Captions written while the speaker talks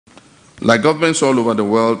Like governments all over the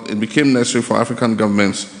world, it became necessary for African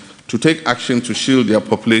governments to take action to shield their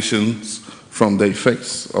populations from the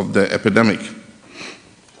effects of the epidemic.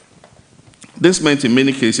 This meant in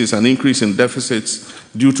many cases an increase in deficits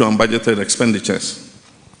due to unbudgeted expenditures.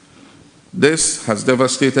 This has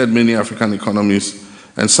devastated many African economies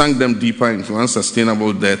and sunk them deeper into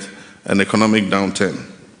unsustainable debt and economic downturn.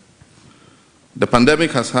 The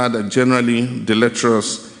pandemic has had a generally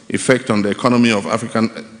deleterious effect on the economy of African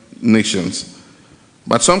nations,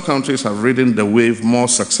 but some countries have ridden the wave more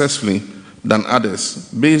successfully than others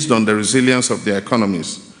based on the resilience of their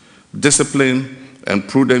economies, discipline, and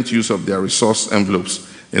prudent use of their resource envelopes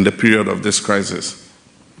in the period of this crisis.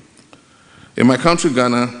 In my country,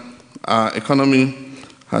 Ghana, our economy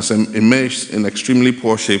has emerged in extremely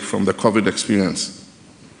poor shape from the COVID experience.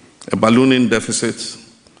 A ballooning deficit,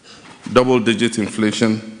 double-digit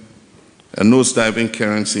inflation, a nose-diving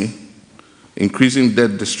currency, increasing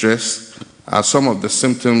debt distress are some of the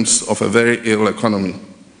symptoms of a very ill economy.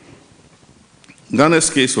 Ghana's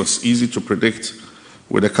case was easy to predict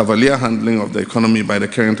with the cavalier handling of the economy by the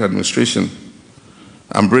current administration,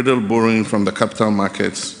 unbridled borrowing from the capital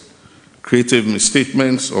markets, creative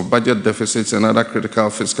misstatements of budget deficits and other critical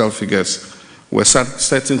fiscal figures were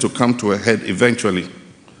certain to come to a head eventually.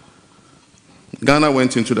 Ghana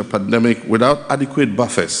went into the pandemic without adequate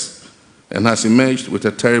buffers and has emerged with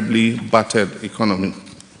a terribly battered economy.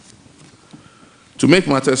 To make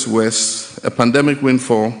matters worse, a pandemic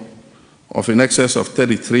windfall of in excess of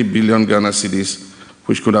 33 billion Ghana cedis,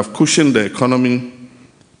 which could have cushioned the economy,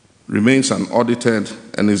 remains unaudited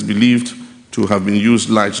and is believed to have been used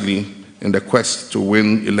largely in the quest to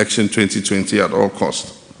win election 2020 at all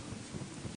costs.